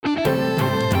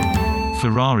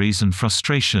Ferraris and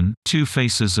frustration, two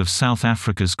faces of South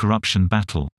Africa's corruption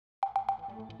battle.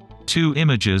 Two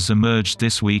images emerged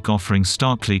this week offering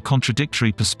starkly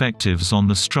contradictory perspectives on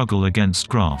the struggle against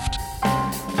graft.